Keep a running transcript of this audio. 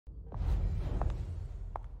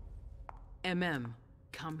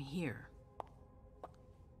Come here.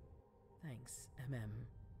 Thanks, MM.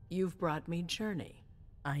 You've brought me Journey.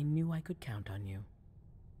 I knew I could count on you.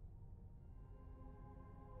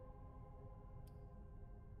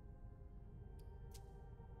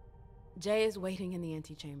 Jay is waiting in the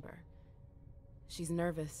antechamber. She's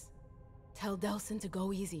nervous. Tell Delsin to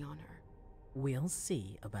go easy on her. We'll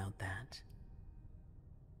see about that.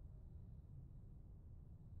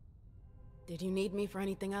 Did you need me for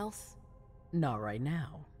anything else? Not right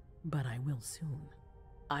now, but I will soon.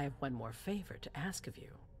 I have one more favor to ask of you.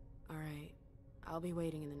 All right. I'll be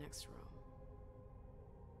waiting in the next room.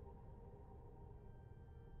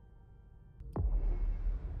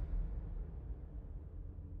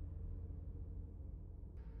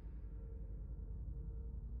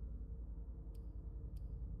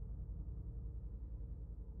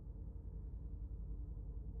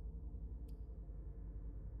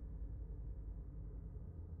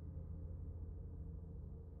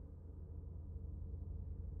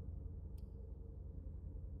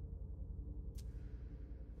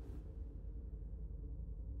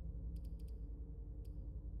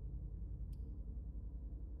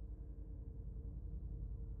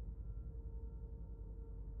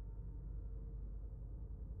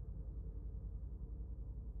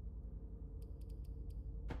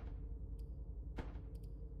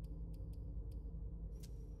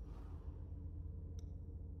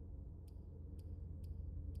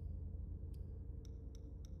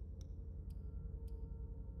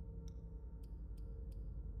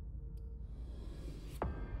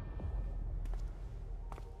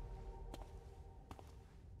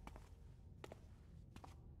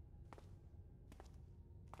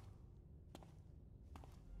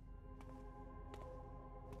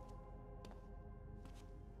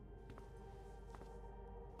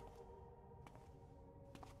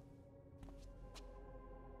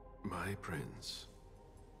 My prince.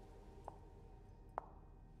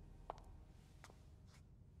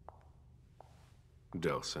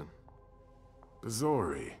 Delsin.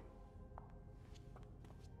 Bazori.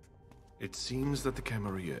 It seems that the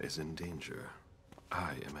Camarilla is in danger.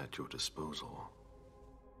 I am at your disposal.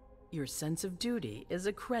 Your sense of duty is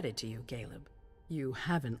a credit to you, Caleb. You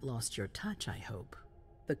haven't lost your touch, I hope.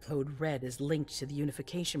 The Code Red is linked to the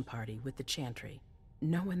Unification Party with the Chantry.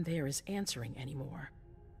 No one there is answering anymore.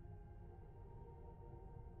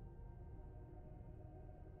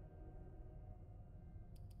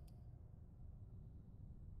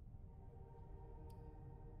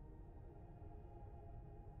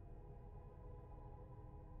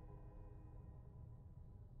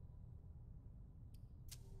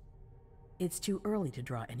 It's too early to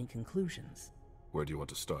draw any conclusions. Where do you want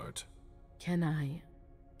to start? Can I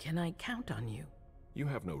count on you? You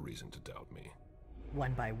have no reason to doubt me.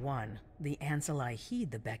 One by one, the Ancili heed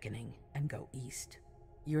the beckoning and go east.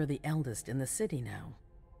 You're the eldest in the city now.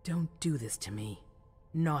 Don't do this to me.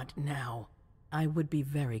 Not now. I would be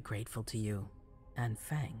very grateful to you. And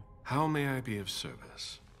Fang. How may I be of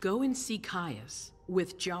service? Go and see Caius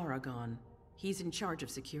with Jaragon. He's in charge of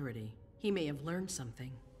security. He may have learned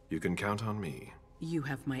something. You can count on me. You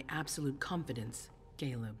have my absolute confidence,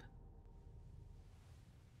 Caleb.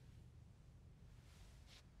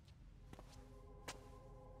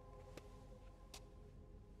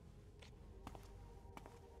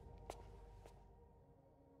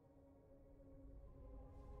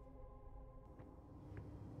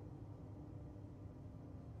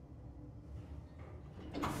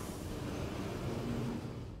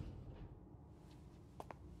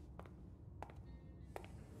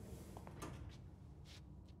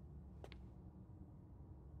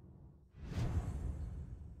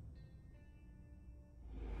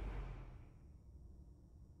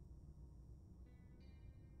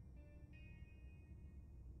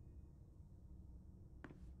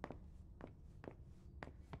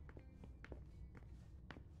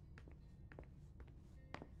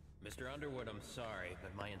 Mr. Underwood, I'm sorry,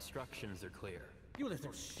 but my instructions are clear. You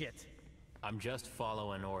little shit. I'm just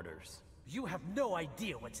following orders. You have no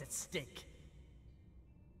idea what's at stake.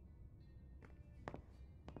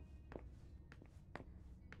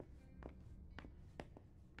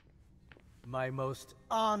 My most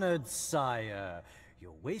honored sire,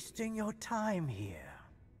 you're wasting your time here.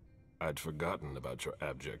 I'd forgotten about your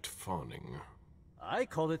abject fawning. I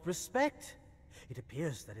call it respect. It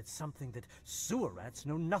appears that it's something that sewer rats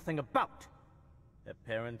know nothing about.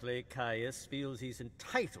 Apparently, Caius feels he's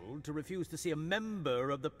entitled to refuse to see a member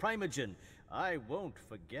of the Primogen. I won't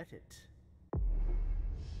forget it.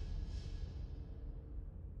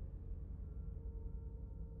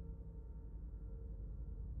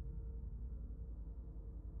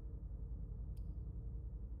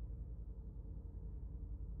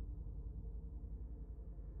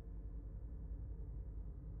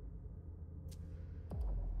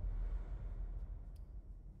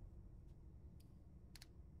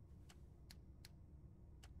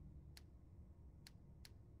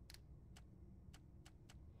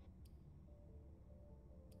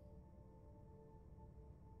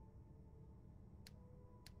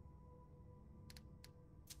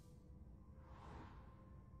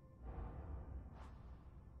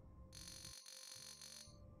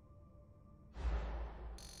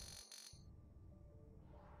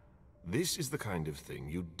 This is the kind of thing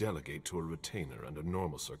you delegate to a retainer under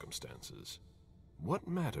normal circumstances. What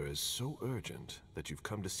matter is so urgent that you've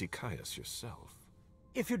come to see Caius yourself?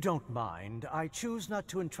 If you don't mind, I choose not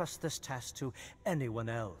to entrust this task to anyone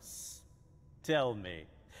else. Tell me,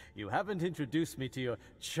 you haven't introduced me to your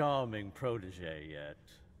charming protege yet.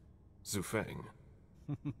 Zhu Feng.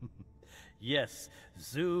 Yes,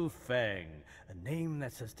 Zhu Feng, a name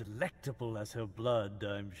that's as delectable as her blood,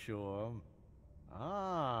 I'm sure.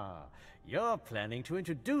 Ah, you're planning to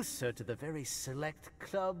introduce her to the very select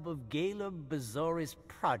club of Gala Bazori's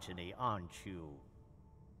progeny, aren't you?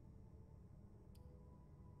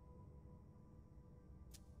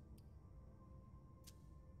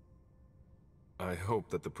 I hope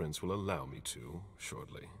that the prince will allow me to,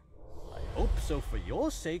 shortly. I hope so for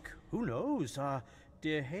your sake. Who knows?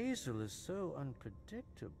 Dear Hazel is so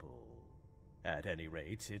unpredictable. At any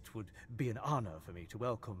rate, it would be an honor for me to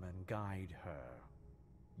welcome and guide her.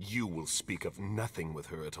 You will speak of nothing with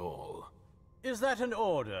her at all. Is that an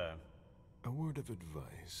order? A word of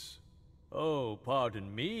advice. Oh,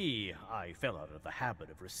 pardon me. I fell out of the habit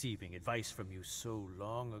of receiving advice from you so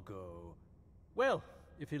long ago. Well,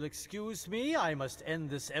 if you'll excuse me, I must end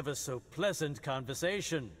this ever-so-pleasant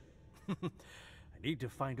conversation. I need to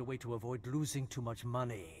find a way to avoid losing too much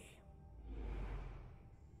money.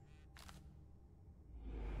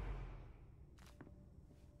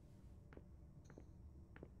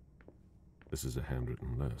 This is a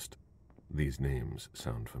handwritten list. These names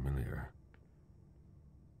sound familiar.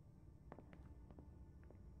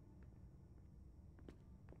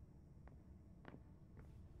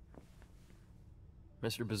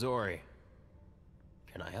 Mr. Bazori,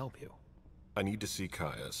 can I help you? I need to see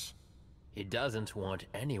Caius. He doesn't want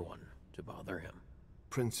anyone to bother him.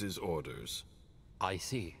 Prince's orders. I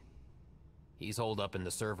see. He's holed up in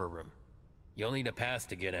the server room. You'll need a pass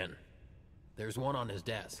to get in. There's one on his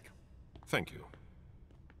desk. Thank you.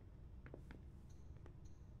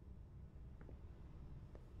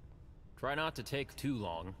 Try not to take too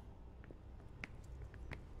long.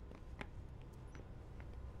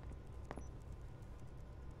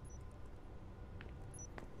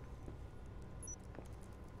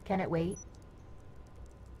 Can it wait?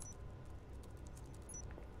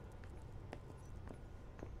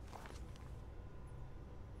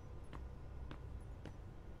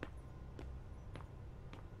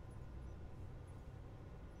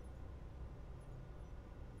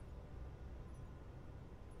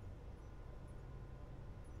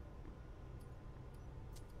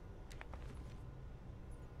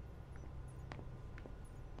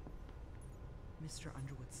 Mr.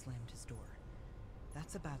 Underwood slammed his door.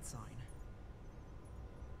 That's a bad sign.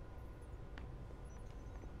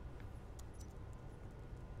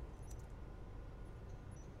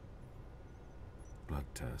 Blood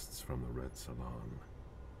tests from the Red Salon.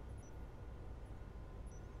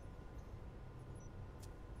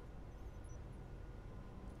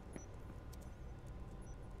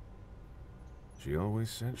 She always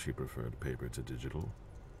said she preferred paper to digital.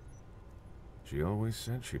 She always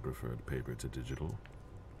said she preferred paper to digital.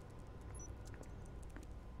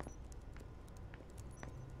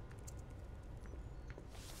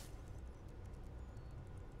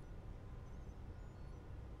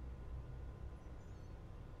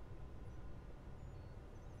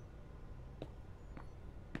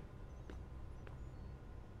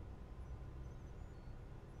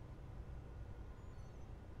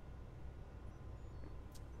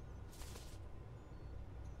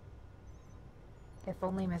 If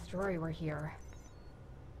only Miss Drury were here.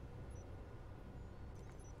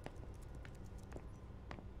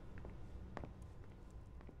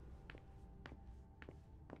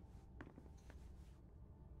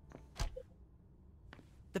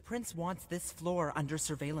 The prince wants this floor under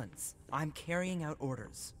surveillance. I'm carrying out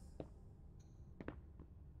orders.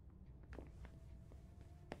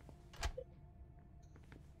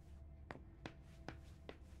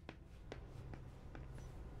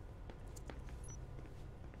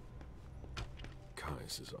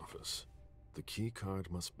 Caius's office. The key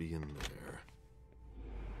card must be in there.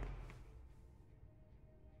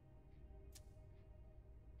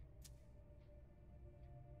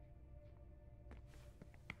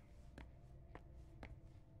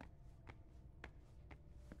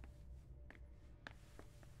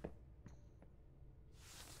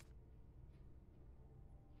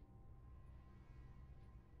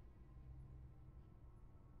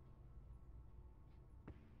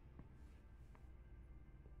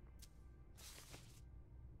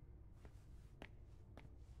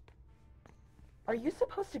 Are you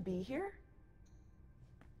supposed to be here?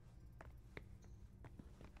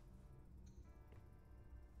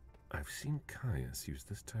 I I've seen Caius use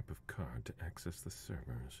this type of card to access the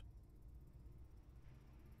servers.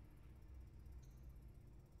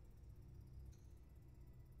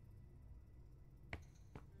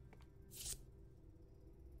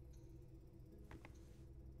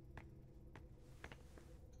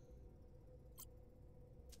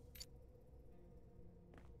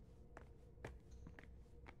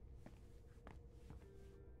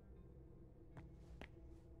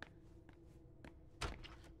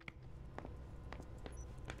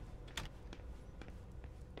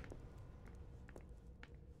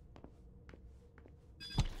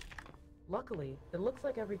 Luckily, it looks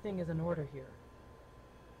like everything is in order here.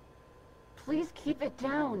 Please keep it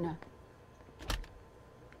down.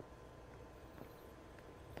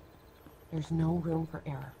 There's no room for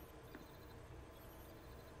error.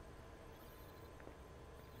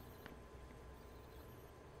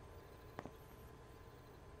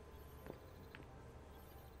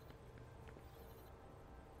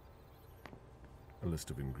 A list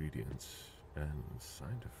of ingredients and side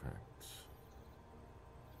effects.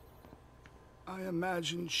 I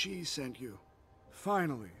imagine she sent you.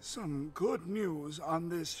 Finally, some good news on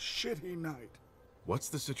this shitty night. What's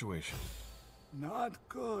the situation? Not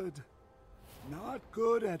good. Not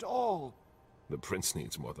good at all. The prince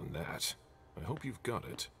needs more than that. I hope you've got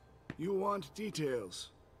it. You want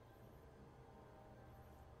details.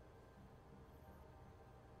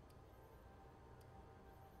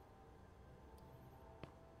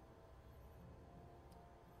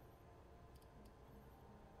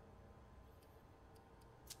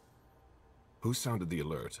 Who sounded the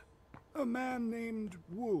alert? A man named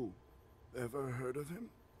Wu. Ever heard of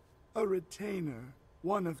him? A retainer,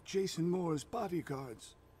 one of Jason Moore's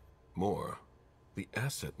bodyguards. Moore, the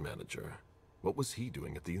asset manager. What was he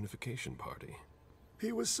doing at the unification party?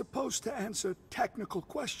 He was supposed to answer technical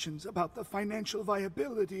questions about the financial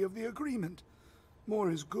viability of the agreement.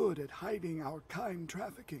 Moore is good at hiding our kind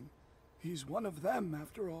trafficking. He's one of them,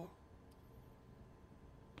 after all.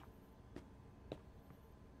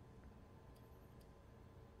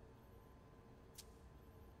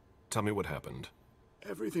 Tell me what happened.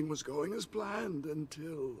 Everything was going as planned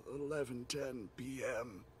until 11:10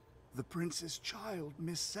 p.m. The prince's child,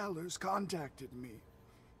 Miss Sellers, contacted me.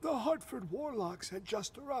 The Hartford Warlocks had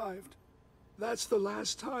just arrived. That's the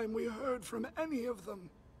last time we heard from any of them.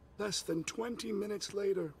 Less than 20 minutes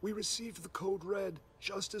later, we received the code red,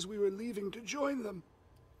 just as we were leaving to join them.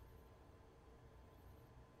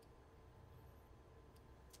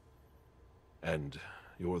 And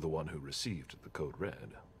you're the one who received the code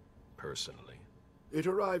red, personally? It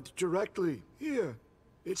arrived directly, here.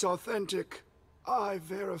 It's authentic. I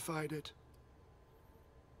verified it.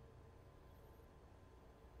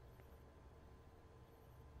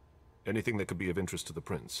 Anything that could be of interest to the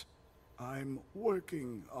prince? I'm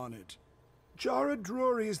working on it. Jara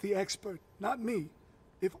Drury is the expert, not me.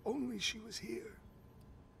 If only she was here.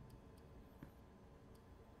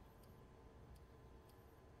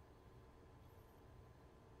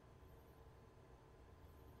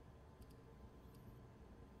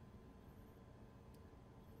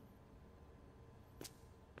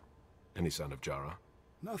 Any sign of Jara?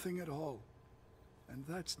 Nothing at all. And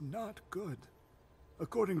that's not good.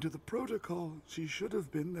 According to the protocol, she should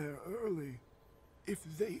have been there early. If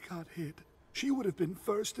they got hit, she would have been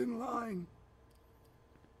first in line.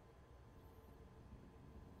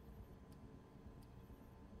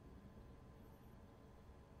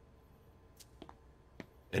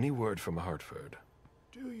 Any word from Hartford?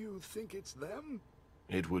 Do you think it's them?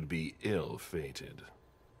 It would be ill-fated.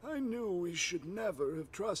 I knew we should never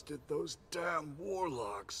have trusted those damn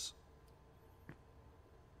warlocks.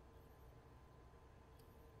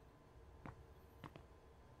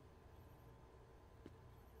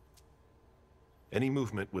 Any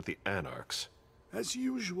movement with the Anarchs? As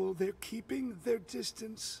usual, they're keeping their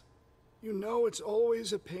distance. You know it's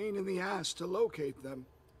always a pain in the ass to locate them.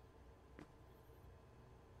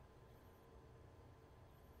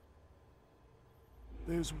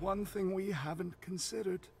 There's one thing we haven't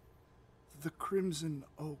considered. The Crimson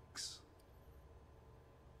Oaks.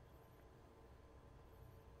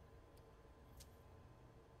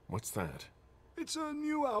 What's that? It's a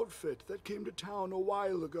new outfit that came to town a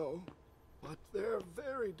while ago. But they're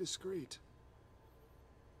very discreet.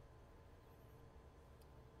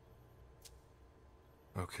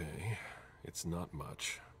 Okay, it's not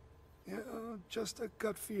much. Yeah, just a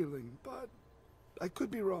gut feeling, but I could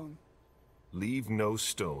be wrong. Leave no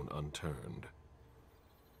stone unturned.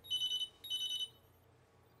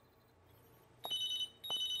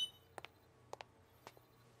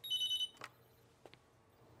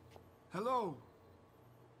 Hello?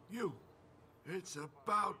 You. It's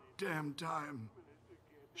about damn time.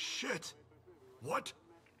 Shit! What?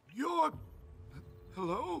 You're...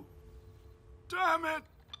 Hello? Damn it!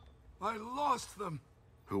 I lost them.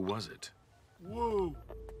 Who was it? Whoa.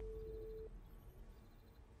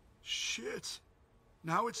 Shit.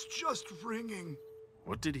 Now it's just ringing.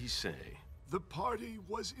 What did he say? The party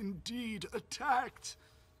was indeed attacked.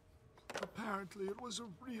 Apparently it was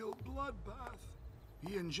a real bloodbath.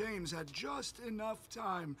 He and James had just enough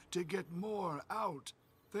time to get more out.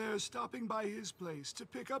 They're stopping by his place to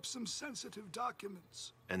pick up some sensitive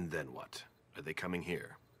documents. And then what? Are they coming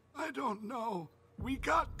here? I don't know. We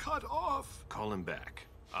got cut off. Call him back.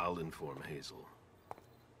 I'll inform Hazel.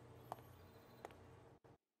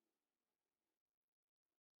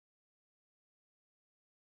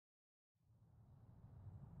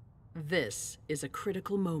 This is a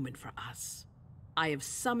critical moment for us. I have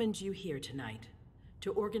summoned you here tonight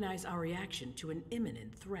to organize our reaction to an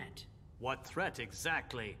imminent threat. What threat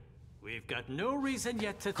exactly? We've got no reason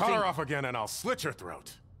yet to Call think... her off again and I'll slit your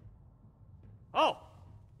throat. Oh!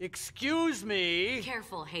 Excuse me!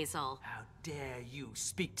 Careful, Hazel. How dare you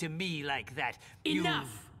speak to me like that?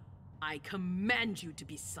 Enough! I command you to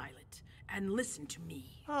be silent and listen to me.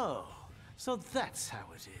 Oh, so that's how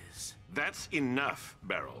it is. That's enough,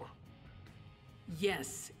 Beryl.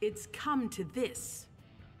 Yes, it's come to this.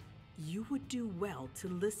 You would do well to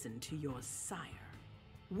listen to your sire.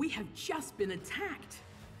 We have just been attacked.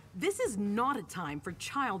 This is not a time for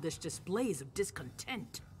childish displays of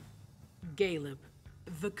discontent. Caleb,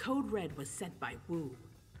 the code red was sent by Wu.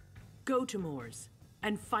 Go to Moore's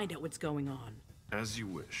and find out what's going on. As you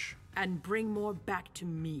wish. And bring Moore back to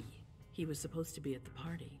me. He was supposed to be at the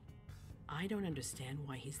party. I don't understand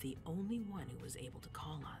why he's the only one who was able to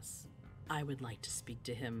call us. I would like to speak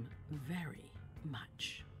to him very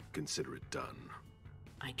much. Consider it done.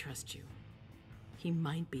 I trust you. He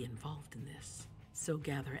might be involved in this, so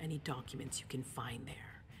gather any documents you can find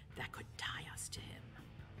there that could tie us to him.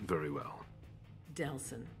 Very well.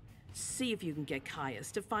 Delson, see if you can get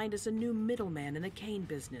Caius to find us a new middleman in the cane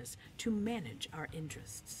business to manage our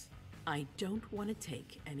interests. I don't want to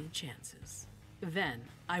take any chances. Then,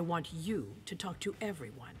 I want you to talk to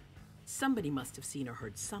everyone. Somebody must have seen or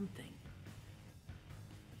heard something.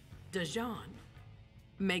 Dajan,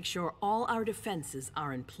 make sure all our defenses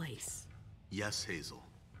are in place. Yes, Hazel.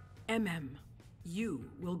 You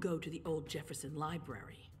will go to the old Jefferson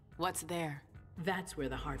Library. What's there? That's where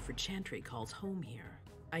the Hartford Chantry calls home here.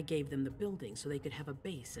 I gave them the building so they could have a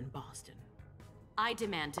base in Boston. I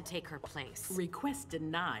demand to take her place. Request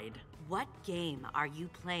denied. What game are you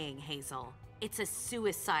playing, Hazel? It's a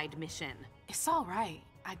suicide mission. It's all right.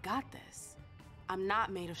 I got this. I'm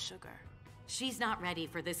not made of sugar. She's not ready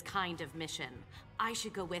for this kind of mission. I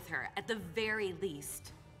should go with her, at the very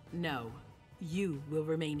least. No. You will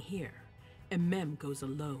remain here. Mem goes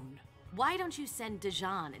alone. Why don't you send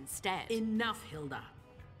Dajan instead? Enough, Hilda.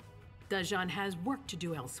 Dajan has work to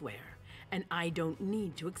do elsewhere, and I don't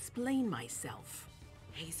need to explain myself.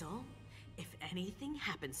 Hazel, if anything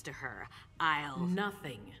happens to her, I'll...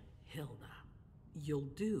 Nothing, Hilda. You'll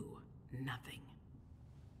do nothing.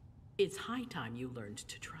 It's high time you learned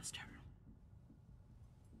to trust her.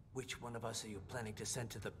 Which one of us are you planning to send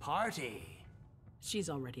to the party? She's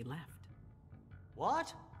already left.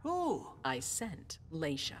 What? Who? I sent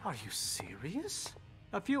Leisha. Are you serious?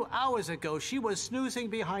 A few hours ago, she was snoozing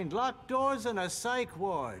behind locked doors in a psych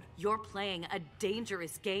ward. You're playing a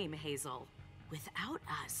dangerous game, Hazel. Without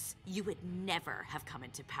us, you would never have come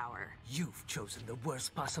into power. You've chosen the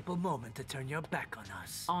worst possible moment to turn your back on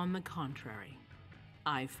us. On the contrary,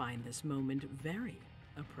 I find this moment very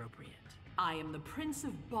appropriate. I am the Prince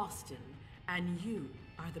of Boston, and you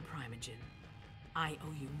are the Primogen. I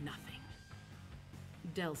owe you nothing.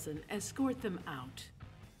 Delson, escort them out.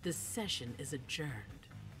 The session is adjourned.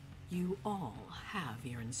 You all have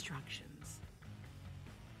your instructions.